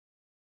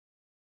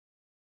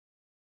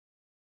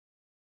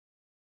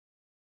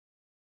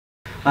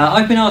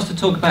I've been asked to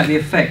talk about the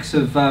effects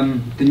of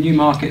the new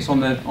markets on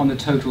the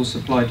total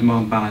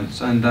supply-demand balance,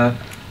 and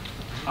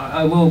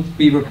I will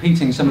be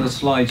repeating some of the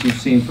slides you've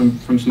seen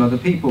from some other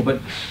people,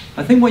 but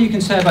I think what you can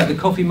say about the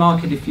coffee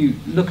market, if you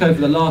look over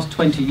the last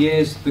 20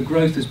 years, the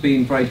growth has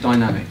been very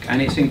dynamic,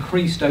 and it's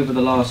increased over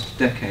the last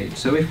decade.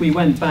 So if we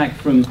went back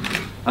from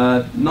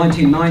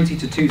 1990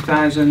 to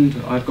 2000,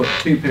 I've got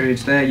two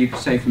periods there. You could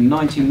say from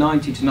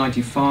 1990 to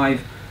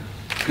 95,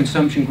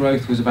 consumption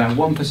growth was about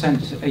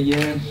 1% a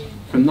year.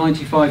 From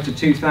 95 to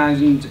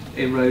 2000,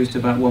 it rose to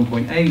about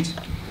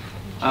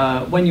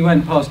 1.8. When you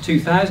went past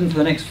 2000, for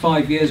the next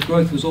 5 years,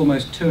 growth was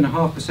almost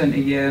 2.5% a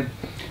year,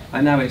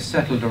 and now it's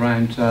settled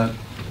around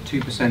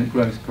 2%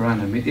 growth per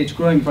annum. It's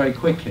growing very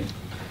quickly.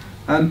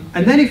 And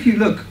then if you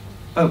look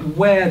at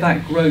where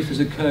that growth has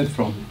occurred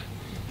from,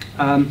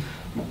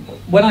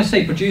 when I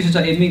say producers,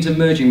 it means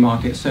emerging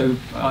markets, so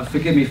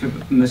forgive me for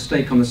a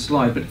mistake on the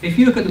slide, but if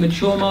you look at the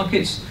mature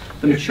markets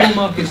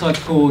I've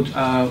called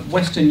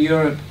Western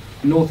Europe,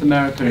 North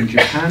America and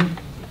Japan.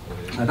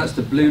 That's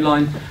the blue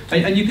line.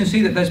 And you can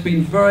see that there's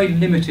been very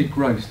limited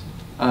growth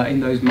in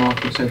those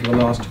markets over the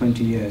last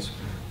 20 years.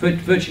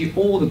 Virtually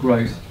all the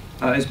growth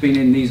has been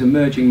in these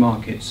emerging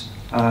markets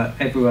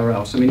everywhere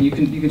else. I mean,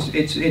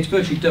 it's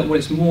virtually well,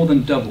 it's more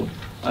than doubled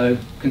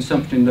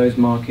consumption in those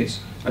markets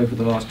over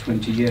the last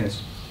 20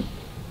 years.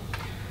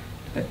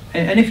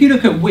 And if you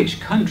look at which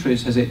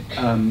countries has it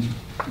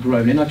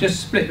grown in, I've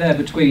just split there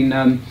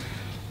between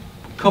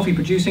coffee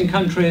producing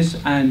countries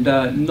and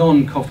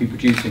non-coffee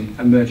producing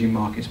emerging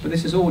markets, but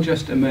this is all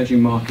just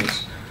emerging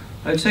markets.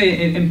 I'd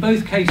say in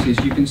both cases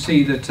you can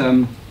see that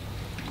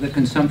the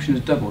consumption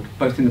has doubled,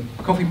 both in the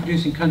coffee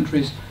producing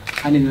countries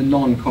and in the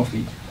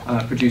non-coffee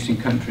producing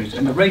countries,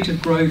 and the rate of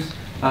growth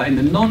in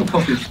the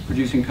non-coffee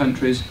producing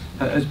countries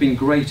has been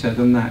greater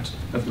than that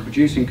of the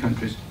producing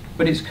countries,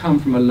 but it's come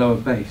from a lower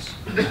base.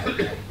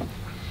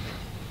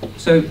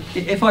 So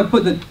if I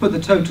put the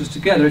totals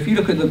together, if you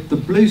look at the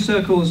blue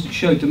circles,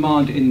 show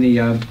demand in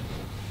the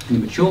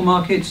mature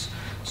markets.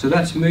 So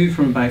that's moved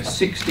from about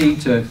 60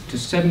 to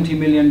 70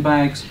 million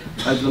bags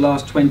over the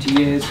last 20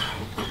 years.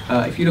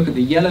 If you look at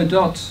the yellow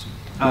dots,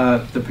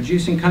 the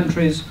producing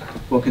countries,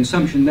 well,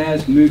 consumption there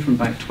has moved from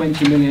about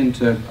 20 million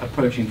to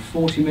approaching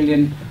 40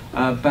 million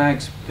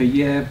bags per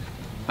year.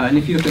 And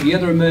if you look at the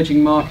other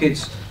emerging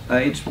markets,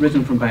 it's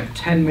risen from about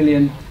 10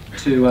 million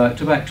to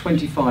about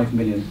 25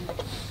 million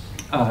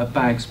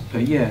bags per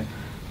year.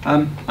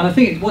 And I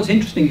think what's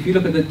interesting, if you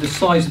look at the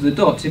size of the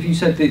dots, if you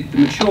said the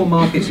mature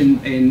markets in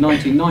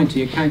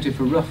 1990 accounted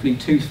for roughly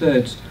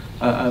 2/3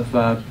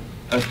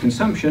 of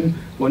consumption,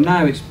 well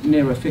now it's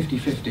nearer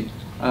 50-50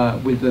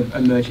 with the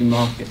emerging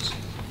markets.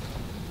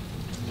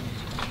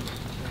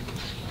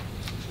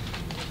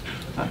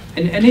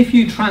 And if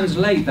you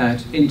translate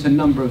that into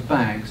number of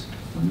bags,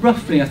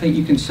 roughly I think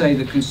you can say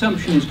that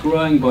consumption is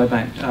growing by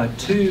about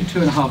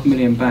 2.5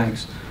 million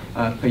bags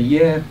per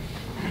year.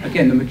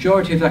 Again, the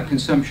majority of that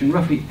consumption,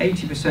 roughly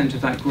 80%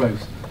 of that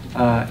growth,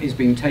 is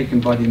being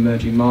taken by the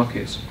emerging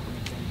markets.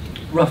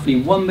 Roughly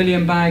 1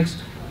 million bags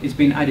is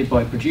being added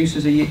by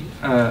producers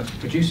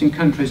producing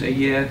countries a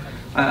year,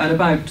 and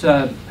about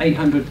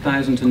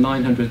 800,000 to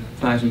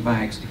 900,000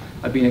 bags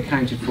are being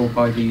accounted for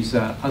by these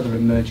other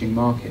emerging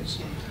markets.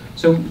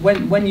 So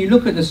when you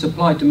look at the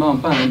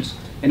supply-demand balance,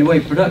 in a way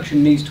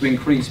production needs to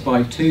increase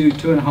by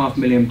 2.5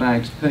 million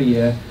bags per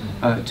year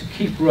to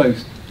keep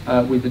growth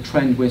with the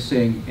trend we're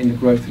seeing in the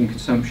growth in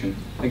consumption.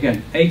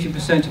 Again,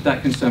 80% of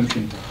that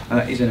consumption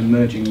is in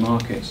emerging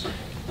markets.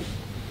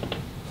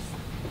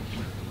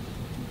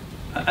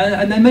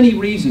 And there are many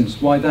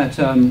reasons why that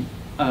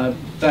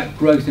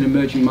growth in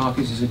emerging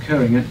markets is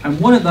occurring.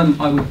 And one of them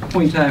I would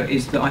point out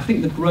is that I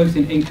think the growth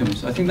in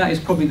incomes, I think that is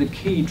probably the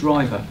key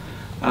driver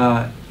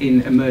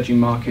in emerging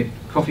market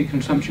coffee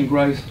consumption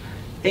growth.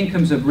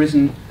 Incomes have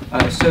risen,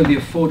 so the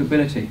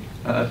affordability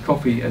of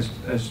coffee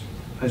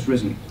has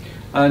risen.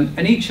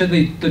 And each of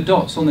the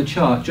dots on the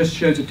chart just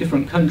shows a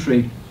different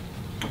country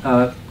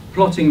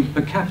plotting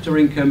per capita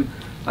income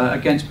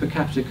against per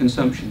capita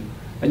consumption.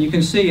 And you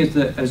can see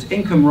as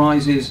income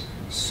rises,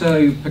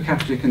 so per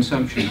capita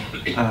consumption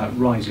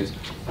rises.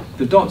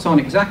 The dots aren't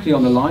exactly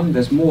on the line,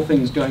 there's more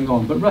things going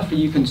on, but roughly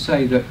you can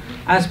say that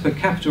as per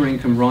capita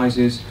income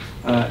rises,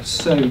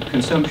 so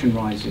consumption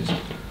rises.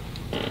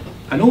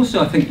 And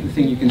also I think the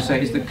thing you can say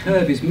is the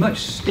curve is much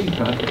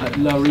steeper at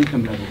lower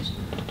income levels.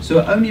 So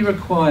it only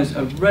requires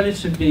a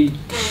relatively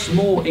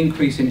small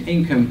increase in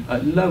income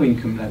at low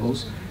income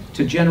levels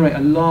to generate a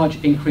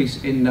large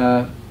increase in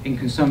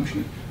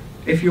consumption.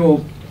 If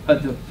you're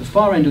at the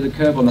far end of the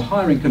curve on the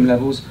higher income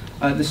levels,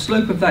 the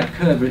slope of that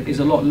curve is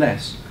a lot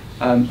less.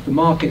 The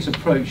markets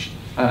approach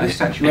a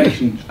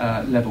saturation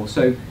level.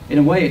 So in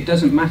a way it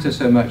doesn't matter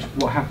so much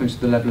what happens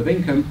to the level of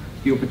income.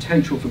 Your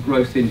potential for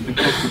growth in per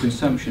capita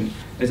consumption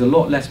is a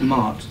lot less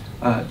marked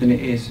than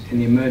it is in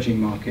the emerging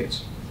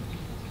markets.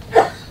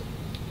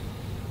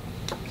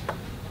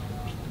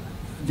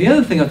 The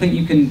other thing I think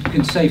you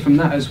can say from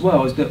that as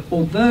well is that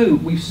although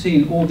we've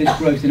seen all this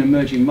growth in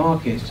emerging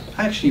markets,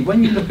 actually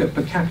when you look at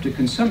per capita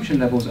consumption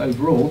levels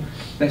overall,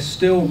 they're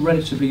still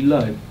relatively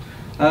low.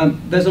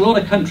 There's a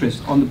lot of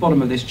countries on the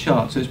bottom of this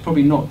chart, so it's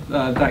probably not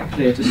that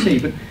clear to see.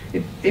 But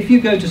if you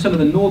go to some of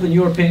the northern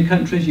European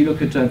countries, you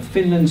look at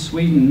Finland,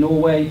 Sweden,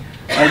 Norway,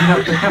 you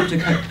have per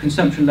capita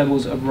consumption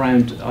levels of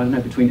around, I don't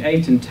know, between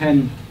 8 and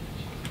 10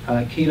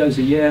 kilos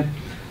a year.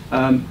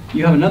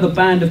 You have another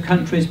band of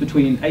countries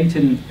between 8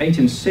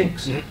 and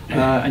 6,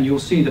 and you'll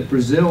see that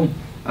Brazil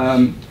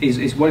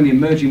is one of the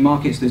emerging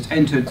markets that's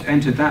entered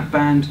that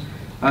band.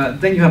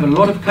 Then you have a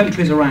lot of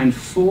countries around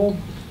 4,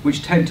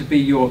 which tend to be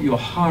your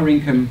higher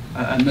income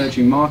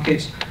emerging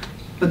markets.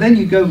 But then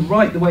you go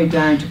right the way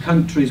down to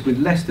countries with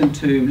less than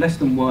 2, less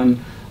than 1,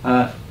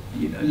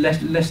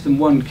 less than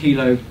 1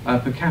 kilo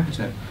per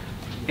capita.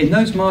 In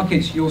those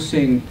markets, you're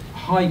seeing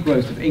high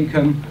growth of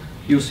income.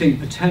 You're seeing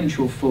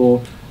potential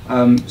for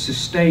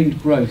sustained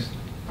growth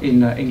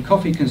in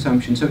coffee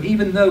consumption. So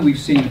even though we've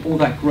seen all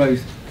that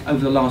growth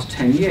over the last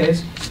 10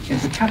 years, in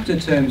per capita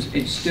terms,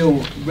 it's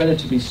still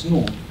relatively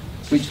small,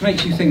 which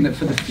makes you think that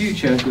for the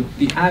future,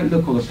 the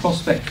outlook or the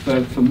prospect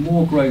for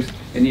more growth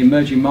in the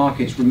emerging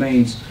markets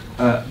remains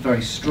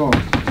very strong.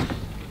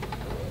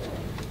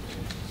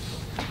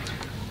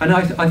 And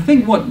I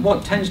think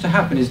what tends to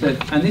happen is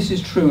that, and this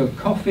is true of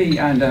coffee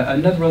and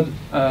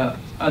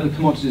other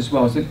commodities as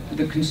well, is that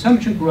the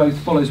consumption growth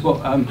follows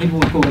what people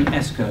would call an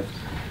S-curve.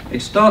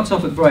 It starts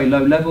off at very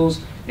low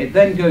levels, it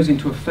then goes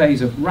into a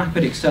phase of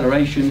rapid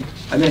acceleration,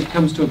 and then it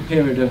comes to a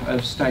period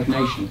of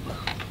stagnation.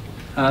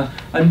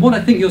 And what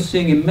I think you're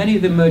seeing in many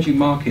of the emerging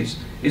markets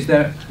is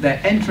they're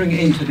entering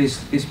into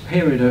this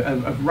period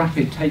of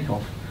rapid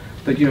takeoff.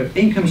 That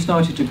income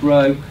started to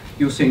grow,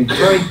 you're seeing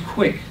very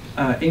quick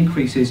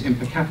increases in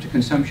per capita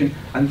consumption,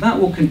 and that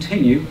will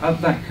continue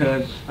up that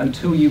curve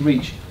until you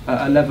reach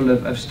a level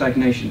of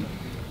stagnation.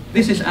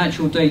 This is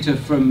actual data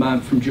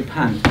from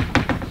Japan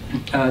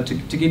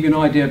to give you an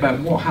idea about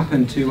what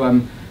happened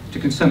to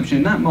consumption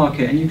in that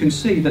market, and you can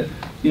see that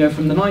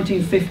from the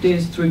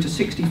 1950s through to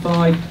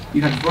 65,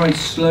 you had very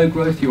slow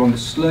growth. You're on the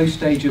slow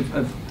stage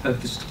of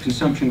this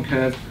consumption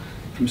curve.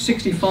 From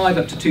 65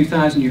 up to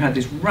 2000, you had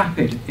this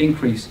rapid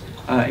increase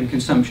in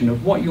consumption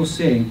of what you're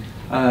seeing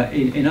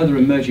in other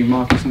emerging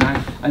markets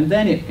now, and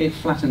then it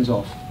flattens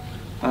off.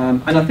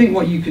 And I think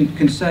what you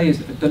can say is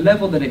that the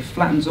level that it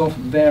flattens off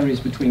varies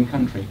between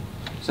countries.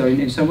 So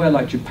in somewhere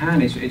like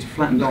Japan, it's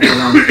flattened off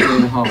around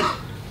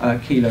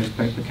 3.5 kilos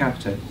per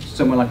capita.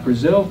 Somewhere like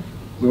Brazil,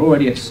 we're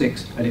already at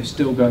 6, and it's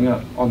still going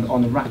up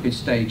on the rapid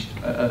stage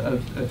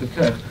of the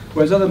curve.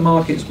 Whereas other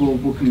markets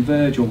will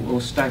converge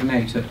or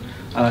stagnate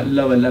at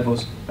lower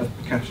levels of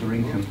per capita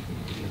income.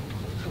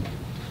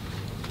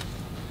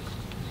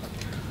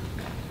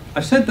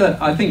 I've said that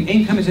I think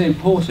income is an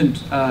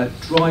important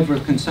driver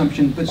of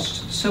consumption, but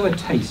so are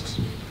tastes.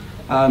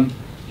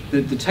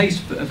 The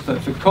taste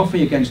for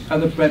coffee against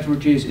other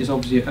beverages is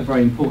obviously a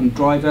very important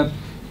driver.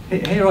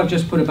 Here I've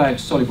just put about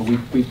soluble.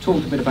 We've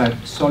talked a bit about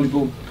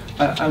soluble.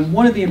 And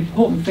one of the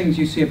important things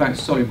you see about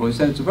soluble is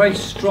that there's a very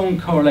strong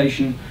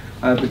correlation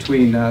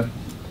between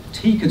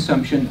tea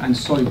consumption and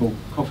soluble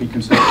coffee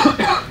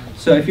consumption.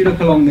 So if you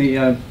look along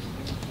the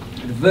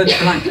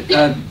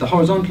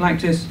horizontal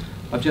axis,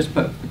 I've just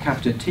put per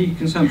capita tea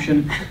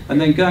consumption,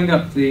 and then going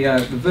up the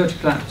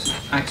vertical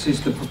axis,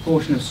 the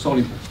proportion of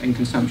soluble in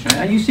consumption.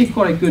 And you see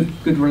quite a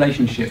good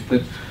relationship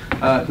that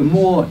the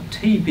more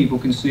tea people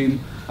consume,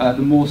 the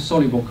more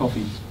soluble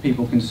coffee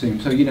people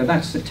consume. So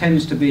that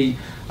tends to be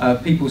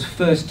people's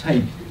first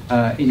take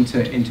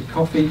into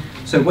coffee.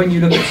 So when you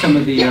look at some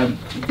of the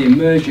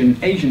emerging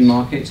Asian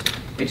markets,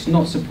 it's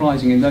not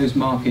surprising in those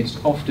markets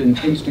often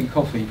instant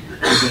coffee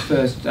is the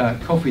first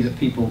coffee that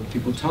people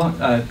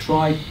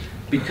try,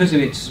 because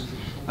of its,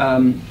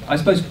 I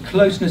suppose,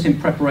 closeness in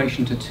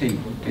preparation to tea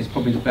is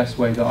probably the best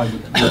way that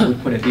I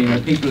would put it.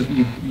 People,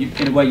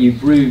 in a way, you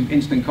brew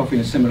instant coffee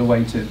in a similar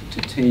way to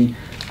tea,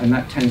 and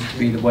that tends to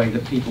be the way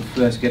that people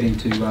first get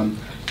into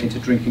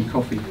drinking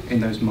coffee in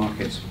those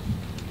markets.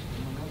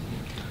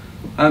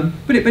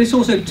 But it's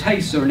also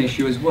tastes are an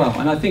issue as well,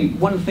 and I think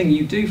one thing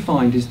you do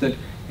find is that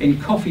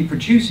in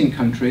coffee-producing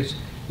countries,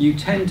 you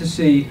tend to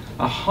see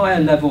a higher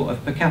level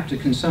of per capita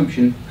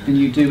consumption than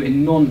you do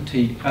in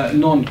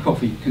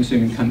non-coffee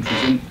consuming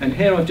countries. And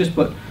here I've just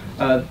put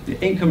the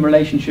income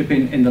relationship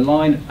in the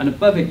line, and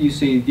above it you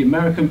see the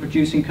American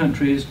producing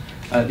countries,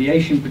 the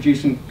Asian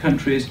producing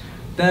countries.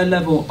 Their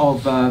level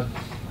of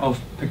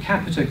per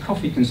capita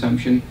coffee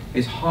consumption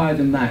is higher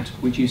than that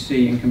which you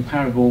see in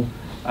comparable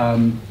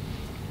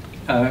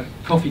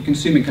coffee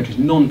consuming countries,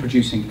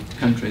 non-producing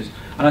countries.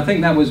 And I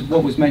think that was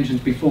what was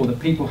mentioned before, that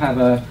people have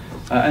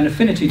an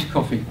affinity to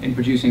coffee in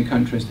producing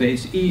countries, that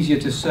it's easier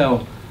to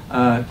sell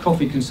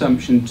coffee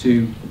consumption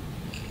to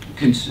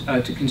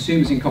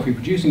consumers in coffee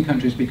producing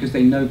countries because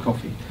they know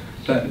coffee,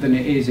 than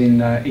it is in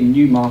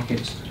new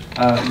markets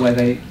where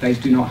they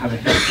do not have a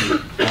history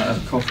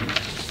of coffee.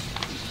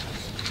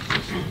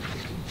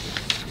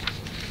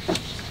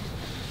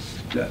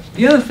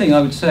 The other thing I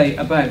would say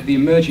about the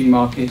emerging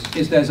markets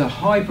is there's a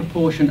high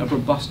proportion of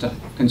Robusta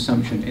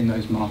consumption in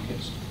those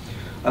markets.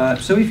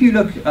 So if you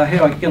look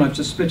here, again, I've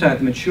just split out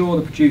the mature,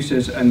 the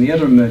producers, and the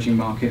other emerging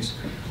markets.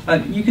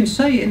 You can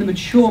say in the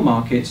mature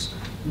markets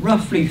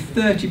roughly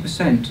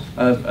 30%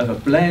 of a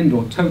blend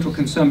or total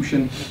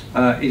consumption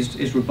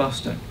is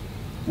Robusta.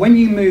 When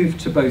you move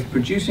to both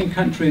producing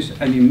countries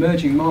and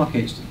emerging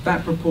markets,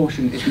 that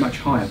proportion is much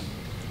higher.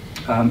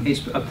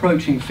 It's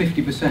approaching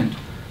 50%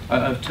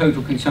 of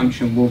total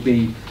consumption will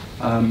be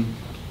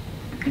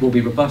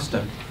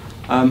Robusta.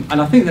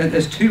 And I think that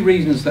there's two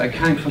reasons that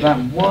account for that.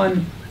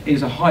 One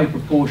is a high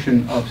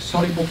proportion of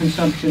soluble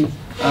consumption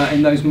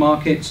in those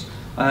markets.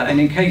 And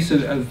in case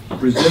of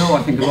Brazil,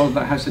 I think a lot of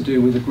that has to do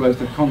with the growth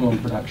of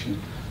conlon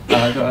production.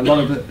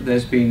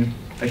 There's been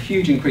a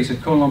huge increase of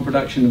conlon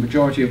production, the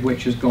majority of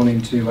which has gone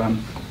into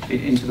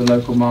the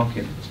local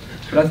market.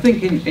 But I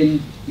think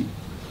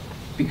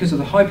because of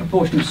the high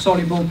proportion of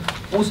soluble,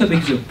 also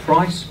because of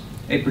price,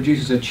 it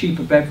produces a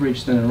cheaper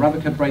beverage than an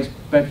Arabica-based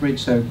beverage.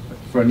 So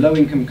for a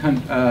low-income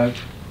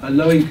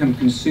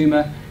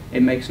consumer,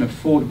 it makes an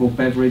affordable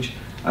beverage.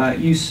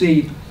 You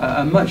see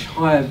a much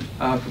higher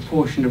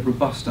proportion of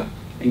Robusta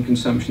in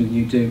consumption than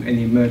you do in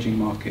the emerging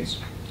markets.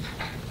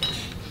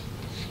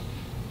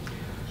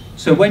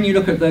 So when you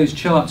look at those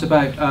charts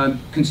about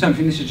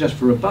consumption, this is just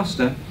for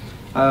Robusta,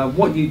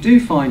 what you do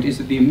find is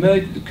that the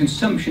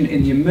consumption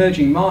in the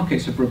emerging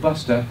markets of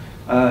Robusta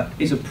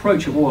is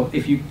approachable.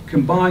 If you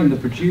combine the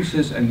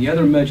producers and the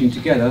other emerging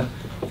together,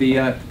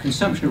 the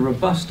consumption of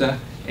Robusta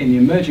in the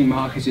emerging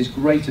markets is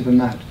greater than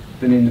that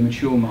than in the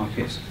mature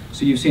markets.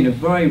 So you've seen a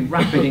very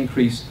rapid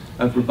increase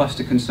of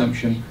Robusta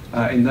consumption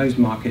in those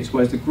markets,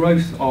 whereas the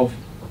growth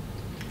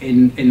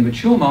in the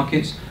mature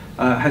markets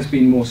has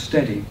been more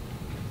steady.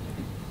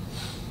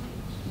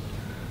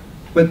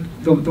 But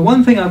the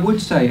one thing I would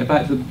say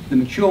about the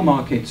mature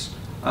markets,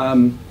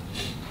 and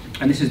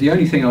this is the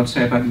only thing I'd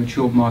say about the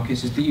mature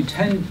markets, is that you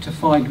tend to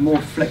find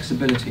more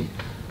flexibility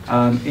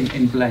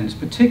in blends,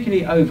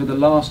 particularly over the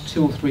last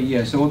 2 or 3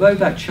 years. So although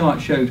that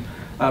chart showed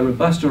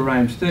Robusta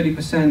around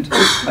 30%,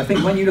 I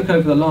think when you look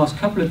over the last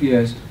couple of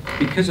years,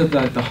 because of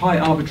the high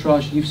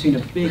arbitrage, you've seen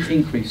a big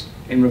increase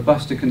in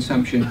Robusta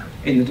consumption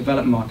in the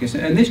developed markets.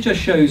 And this just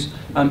shows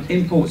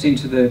imports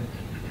into the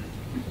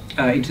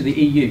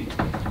EU.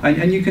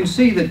 And you can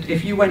see that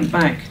if you went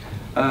back,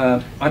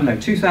 I don't know,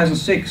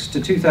 2006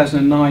 to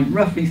 2009,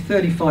 roughly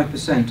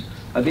 35%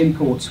 of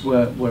imports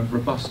were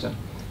Robusta.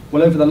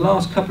 Well, over the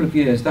last couple of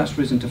years, that's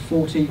risen to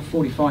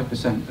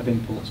 45% of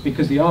imports,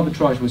 because the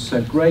arbitrage was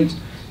so great.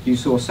 You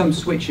saw some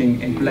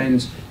switching in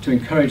blends to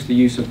encourage the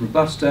use of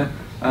Robusta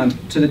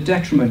to the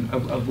detriment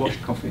of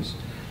washed coffees.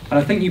 And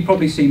I think you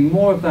probably see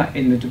more of that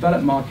in the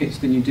developed markets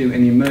than you do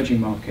in the emerging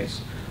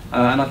markets.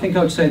 And I think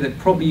I would say that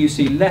probably you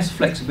see less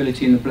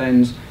flexibility in the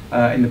blends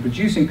in the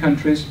producing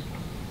countries,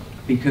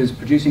 because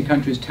producing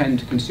countries tend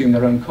to consume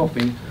their own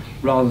coffee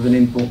rather than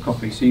import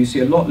coffee. So you see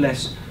a lot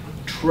less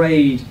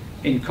trade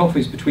in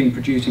coffees between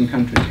producing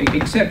countries,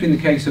 except in the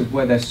case of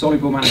where they're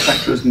soluble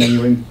manufacturers and then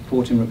you're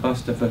importing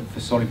Robusta for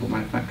soluble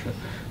manufacture.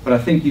 But I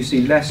think you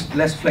see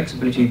less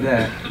flexibility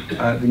there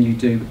than you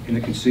do in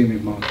the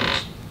consuming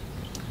markets.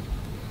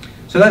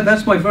 So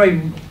that's my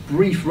very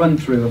brief run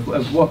through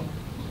of what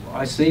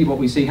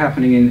we see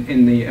happening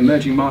in the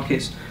emerging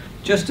markets.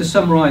 Just to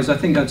summarize, I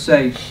think I'd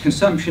say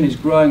consumption is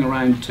growing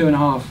around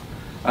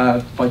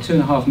by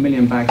 2.5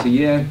 million bags a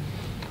year.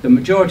 The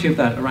majority of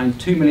that, around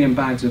 2 million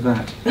bags of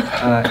that,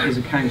 is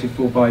accounted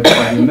for by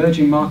the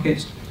emerging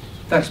markets.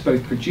 That's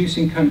both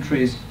producing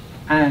countries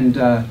and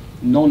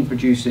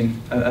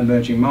non-producing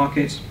emerging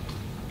markets.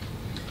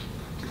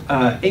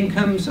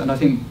 Incomes, and I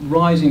think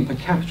rising per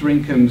capita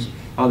incomes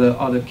are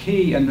the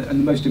key and the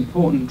most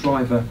important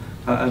driver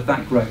of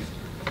that growth.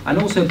 And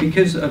also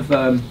because of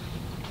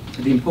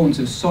the importance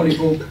of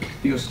soluble,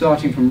 you're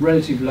starting from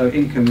relatively low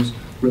incomes,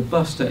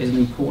 Robusta is an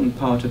important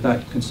part of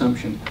that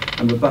consumption,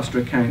 and Robusta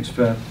accounts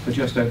for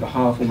just over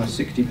half, almost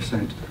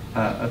 60%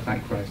 of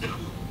that growth.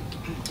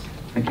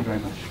 Thank you very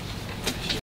much.